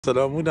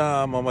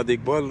Salamuna Muhammad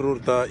Iqbal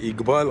Rurta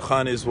Iqbal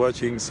Khan is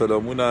watching.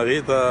 Salamuna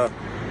Rita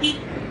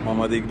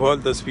Muhammad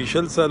Iqbal the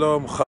special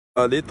salam.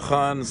 Khalid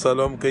Khan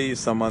salam kai.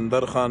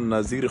 Samandar Khan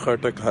Nazir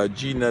Khatak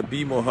Haji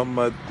Nabi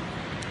Muhammad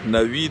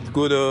Naveed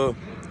Gul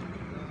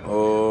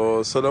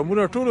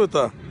Salamuna ټولو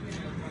ته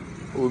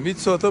امید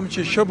ساتم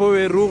چې ښه به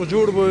وي روغ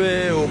جوړ به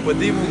وي او په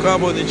دې موقع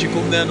باندې چې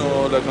کوم دی نو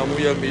لکه موږ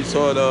یو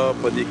مثاله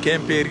په دې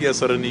کیمپ ایریا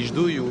سره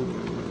نږدې یو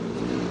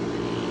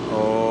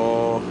او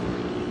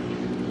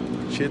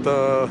چې ته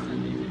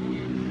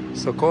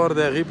څه کار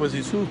دی هغې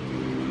پسې ځو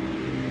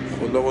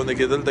خو لغونې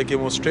کې دلته کې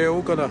مو سټی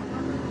وکړه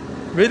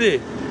ویلې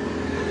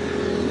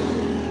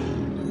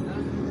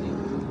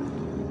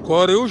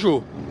کار یې وشو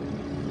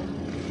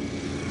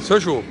څه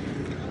شو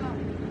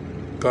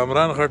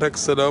کامران خټک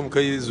سلام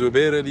کوي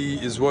زبیر علي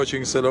از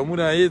واچینګ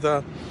سلامونه ایته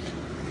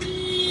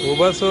او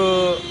بس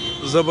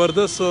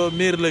زبردست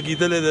میر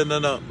لګیدلې ده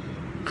نن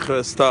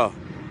ښایسته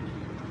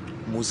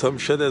موسم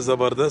ښه دی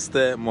زبردست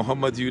دی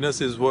محمد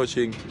یونس از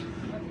واچینګ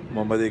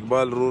محمد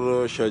اقبال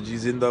رور شاجي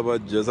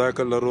زنده‌باد جزاک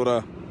الله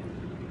روره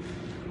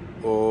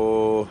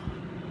او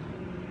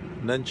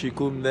نن چې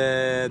کوم دی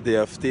د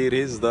هفتې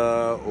ریز ده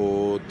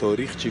او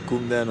تاریخ چې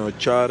کوم دی نو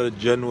 4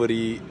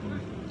 جنوري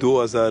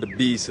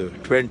 2020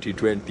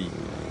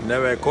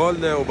 نوی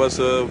کال دی او بس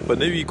په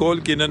نوي کال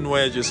کې نن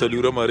وایه چې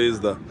څلورمه ریز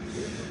ده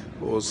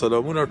او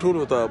سلامونه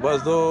ټولو ته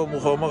بس دا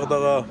مخامخ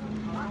دغه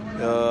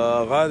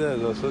هغه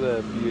دی څه دی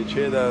پی ایچ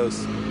ای ده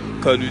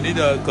کالوني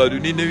ده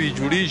کالوني نوي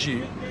جوړېږي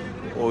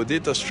او دې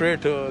ته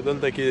سټریټ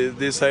دلته کې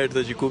دې سایډ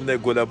ته چې کوم دی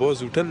ګلاباز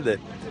هوټل دی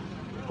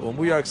او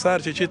موږ اکثر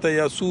چې چېرته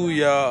یا سو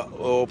یا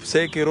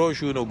پسې کې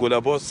راشو نو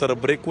ګلاباز سره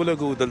بریک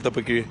ولګو دلته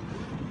پکې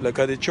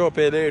لکه د چا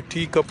پیلی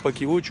ټي کپ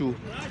پکې وچو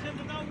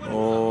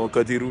او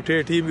که د روټۍ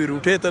ټیم وي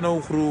روټۍ ته نه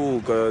وخورو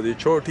که د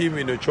چا ټیم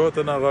وي نو چا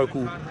ته نه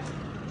غاکو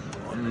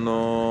نو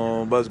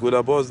بس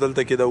ګلاباز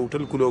دلته کې د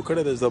هوټل کلو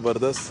کړی دی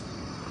زبردست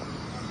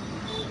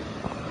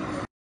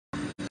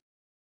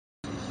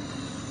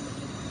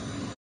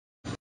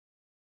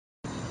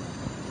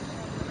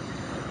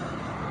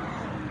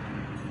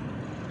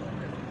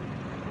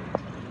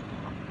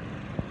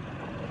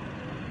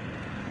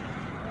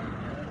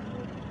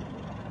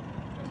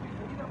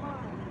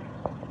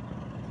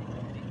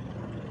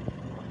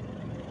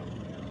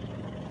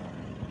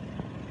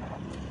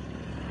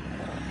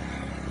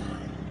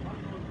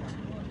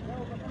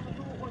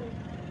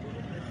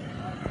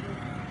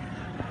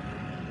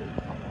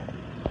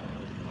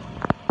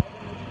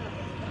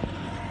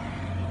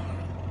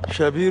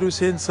شبیر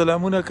حسین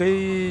سلامونه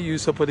کوي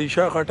یوسف علي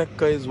شاه خټک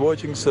کا از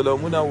واچینګ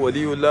سلامونه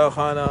ولی الله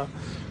خانه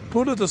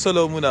ټولو ته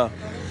سلامونه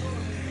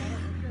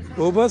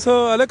او بس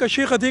هلکه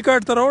شیخه دې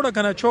کارت ته راوړه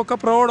که نه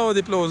چوکپ راوړه او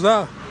د پلوزه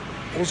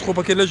اوس خو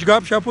پکې لږ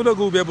ګاپ شاپ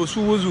ولګو بیا به څو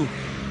وځو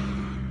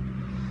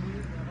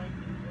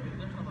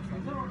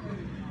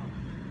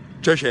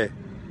څه شی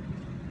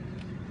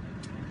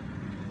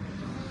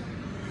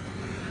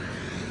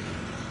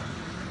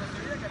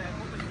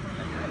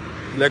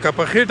لکه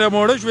په خېټه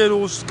موړه شوې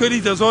اوس کلي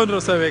ته ځان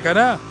رسوې که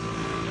نه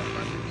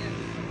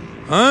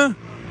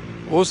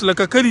اوس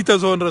لکه کلي ته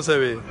ځان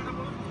رسوې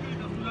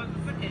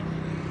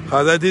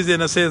ښه دې ځای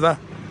نه سې ځه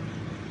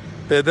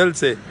پیدل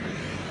سې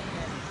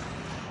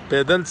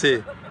پیدل سې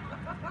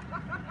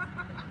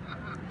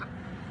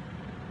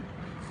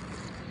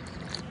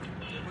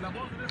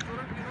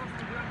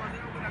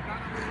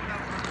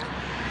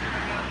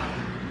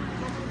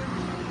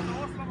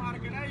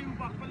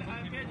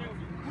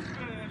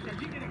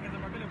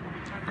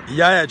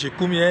یا چې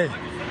کوم یې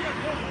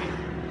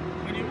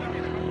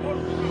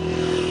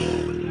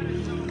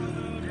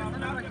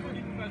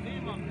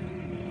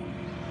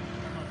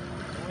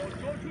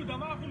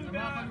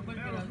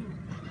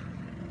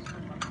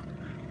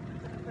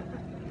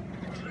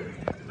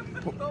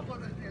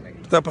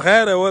ته په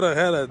خیره وره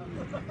خیره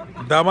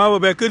دما به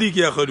بیا کلي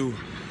کې اخلو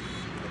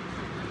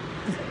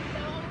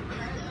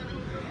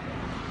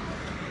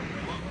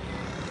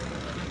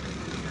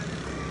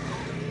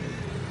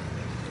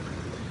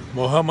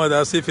محمد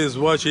آصف is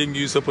watching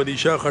یوسف علي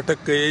شاه خټک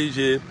کوي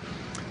چې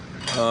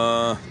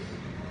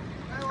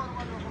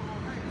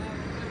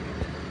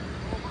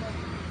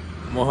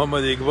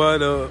محمد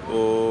اقبال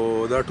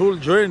او دا ټول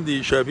جوین دي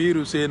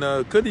شبیر حسین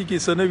کلي کې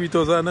څه نوي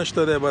توزه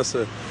نشته دی بس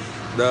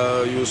دا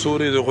یو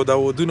سوري خو دا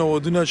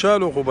ودونه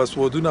شالو خو بس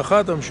ودونه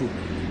ختم شو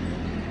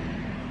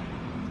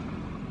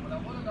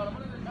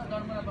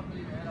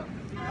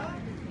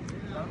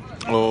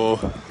او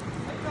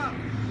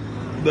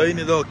دا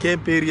اینې دا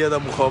کیمپ ایریا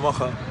د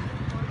مخامخه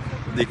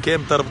د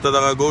کیمپ طرف ته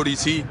دغه ګوډي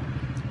سي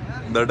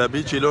د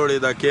ډبې چې لوړې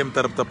دا کیمپ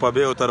طرف ته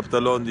پبې او طرف ته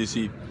لاندې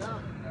سي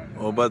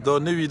او بس دا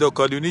نوي دا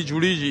کالوني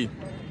جوړېږي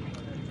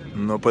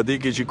نو په دې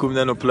کې چې کوم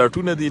دی نو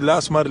پلاټونه دي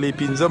لاس مرلې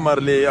 15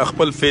 مرلې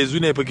خپل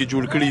فیزونه یې پکې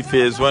جوړ کړي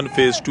فیز 1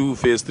 فیز 2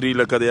 فیز 3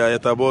 لکه د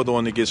آیت آباد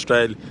غوندې کې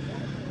سټایل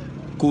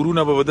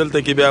کورونه به دلته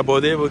کې بیا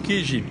آبادۍ به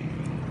کېږي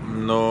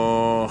نو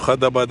ښه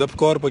د ادب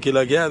کار پکې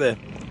لګیا دی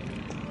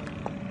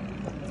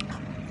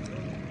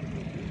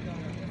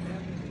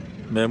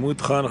محمود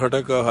خان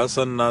خټک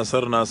حسن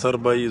ناصر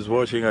بھائی از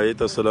واچنگ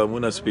آیت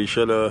سلامونه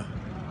سپیشل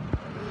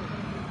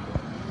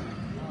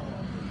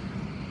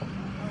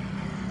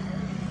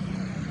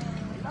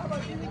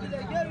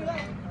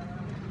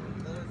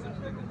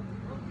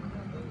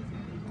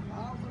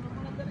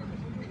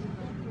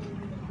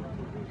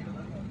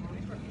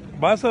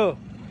بس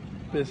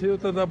پیسې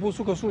ورته تپوس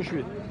وکړه څو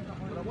شوې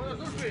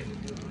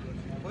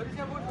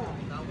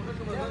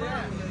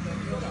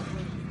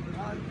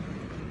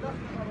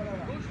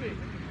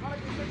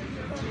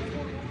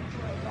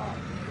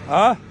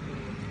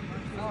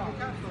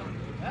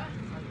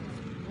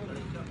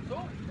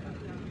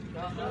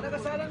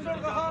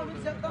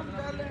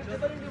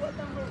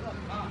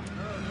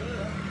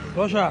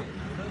روشه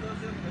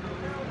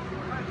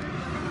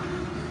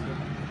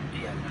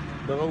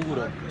دغه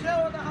وګوره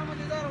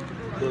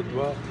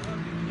دوه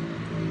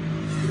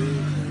درې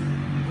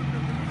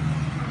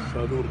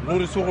څلور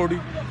نورې څو غواړي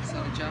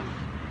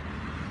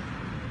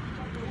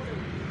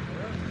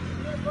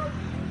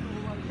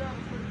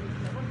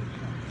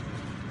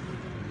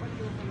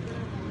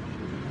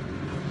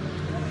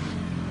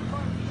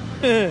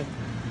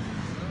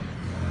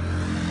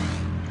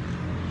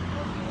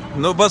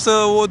نو بس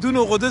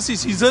ودونو خو داسې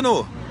سیزن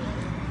و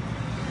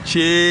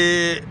چې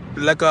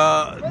لکه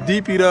دې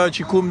پیره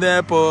چې کوم دی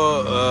په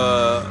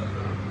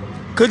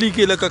کلي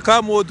کې لکه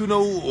کام ودونه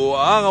وو او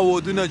هغه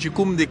ودونه چې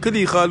کوم د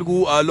کلي خلکو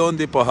الان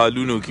د په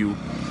حالونو کې وو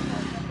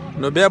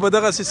نو بیا به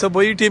دغسې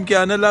سبایي ټیم کې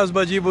انه لاس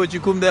بجې به چې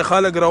کوم دی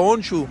خلک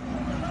روان شو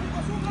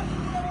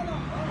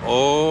او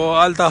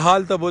هلته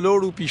حال ته به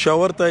لوړو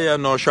پېښور ته یا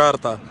نوشار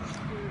ته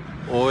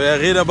او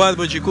هغې نه بعد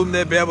به چې کوم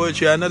دی بیا به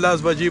چې انه لاس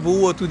بجې به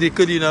ووتو د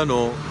کلي نه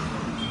نو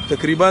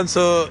تقریبا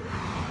څه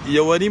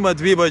یوه نیمه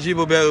دوې بجې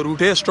به بیا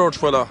روټۍ سټارټ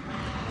شوله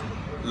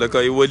لکه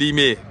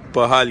ولیمې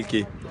په حال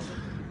کې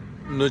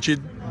نو چې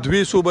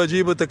 200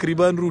 بجې به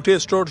تقریبا روټۍ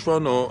سټارټ شوه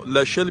نو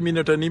له 20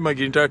 منټه نیمه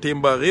ګنټه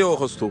ټیم به هغې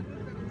واخیستو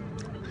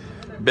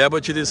بیا به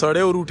چې د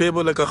سړیو روټۍ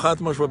به لکه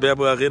ختمه شوه بیا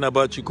به هغې نه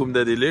بعد چې کوم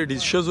د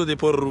لیډیز ښځو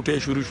دپاره روټۍ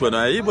شروع شوه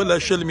نو هغې به له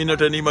 20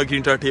 منټه نیمه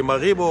ګنټه ټیم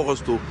هغې به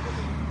واخیستو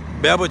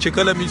بیا به چې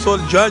کله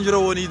مثال جانج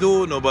روانېدو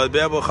نو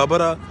بیا به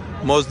خبره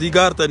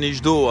مازدیګر ته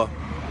نږدې وه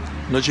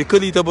نو چې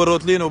کلي ته به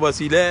راتلې نو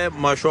بس ایله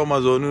ماښام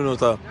اذانونو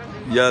ته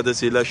یا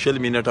داسې له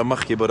 20 منټه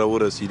مخکې به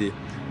راورسېدې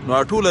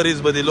نو ټوله ریز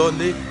به د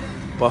لاندې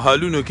په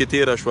حالونو کې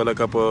تېره شوه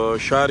لکه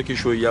په شار کې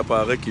شو یا په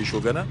هغه کې شو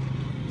که نه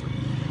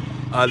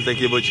هلته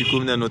کې به چې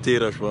کوم دی نو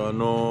تېره شوه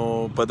نو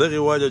په دغې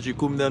وجه چې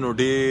کوم دی نو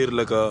ډېر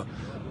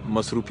لکه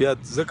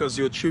مصروفیات ځکه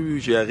زیات شوي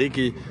وي چې هغې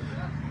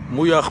کې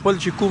مو یا خپل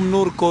چې کوم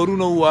نور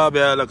کارونه وو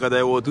بیا لکه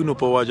د ودونو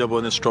په وجه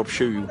باندې سټاپ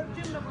شوي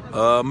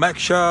وو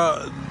مکشه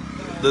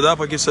دا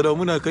پکې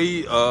سلامونه کوي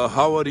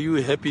how are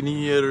you happy new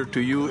year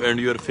to you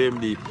and your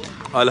family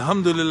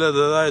الحمدلله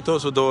دا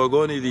تاسو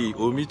دعاګانې دي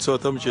امید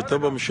ساتم چې ته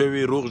به هم ښه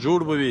وي روغ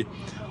جوړ به وي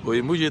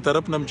وایي موږ یې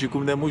طرف نه هم چې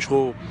کوم دی موږ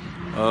خو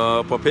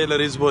په پیله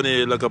ریز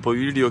باندې لکه په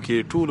ویډیو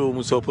کې ټولو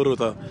مسافرو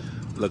ته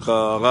لکه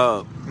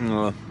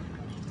هغه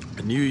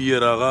نیو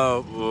اییر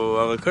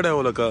هغه کړی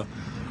و لکه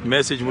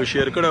میسج مو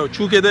شیر کړی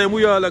چونکې دا مو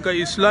یا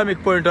لکه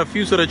اسلامیک پوینټ اف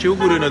ویو سره چې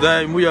وګورو نو دا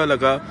مو یا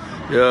لکه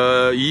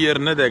ییر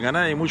نه دی که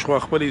نه موږ خو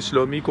خپل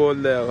اسلامي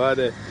کول دی هغه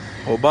دی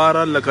او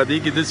بهرحال لکه دې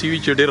کې داسې وي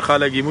چې ډېر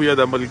خلک یې مو یا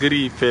د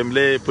ملګري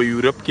فیملی په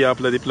یورپ کې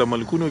اپله دپله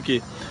ملکونو کې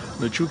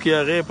نو چونکې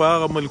هغې په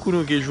هغه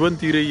ملکونو کې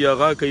ژوند تېروي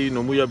هغه کوي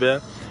نو مو یا بیا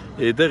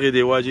دغې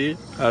دې وجې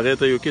هغې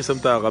ته یو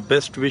قسم ته هغه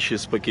بیسټ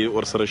ویشز پکې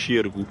ورسره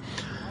شیر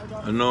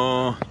کړو نو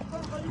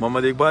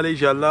محمد اقبال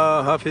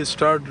انشاءالله حافظ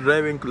سٹارٹ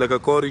ڈرائیونگ لکه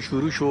کار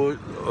شروع شو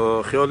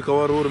خیال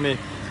کوه ورور مې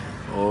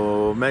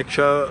او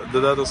میکشه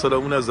د دا ته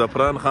سلامونه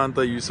زفران خان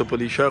ته یوسف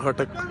علي شاه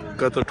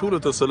خټک ته ټولو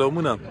ته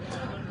سلامونه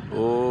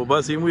او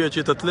بس یې مویه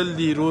چې ته تلل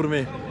دي ورور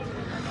مې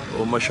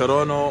او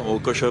مشرانو او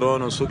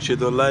کشرانو څوک چې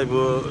د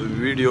لایو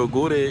ویډیو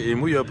ګورې یې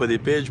مویه په دې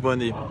پیج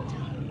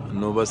باندې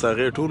نو بس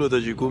هغې ټولو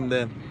ته چې کوم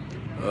دی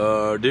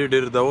ډېر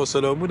ډېر دوا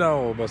سلامونه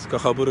او بس که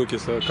خبرو کې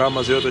څه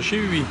کامه زیاته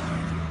شوي وي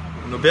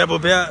نو بیا به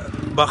بیا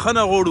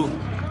بخښنه غواړو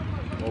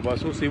او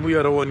بس اوس یې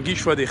مویه روانګي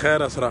شوه د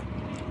خیره سره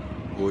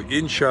او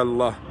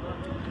انشاءالله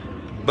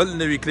بل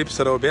نوي کلیپ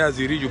سره بیا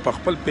زیریږو په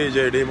خپل پیج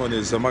آی ډی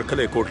باندې زما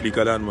کلی کوټلي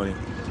کلان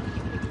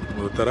باندې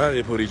نو تر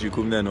هغې پورې چې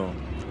کوم دی نو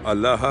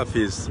الله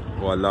حافظ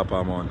او الله په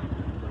امان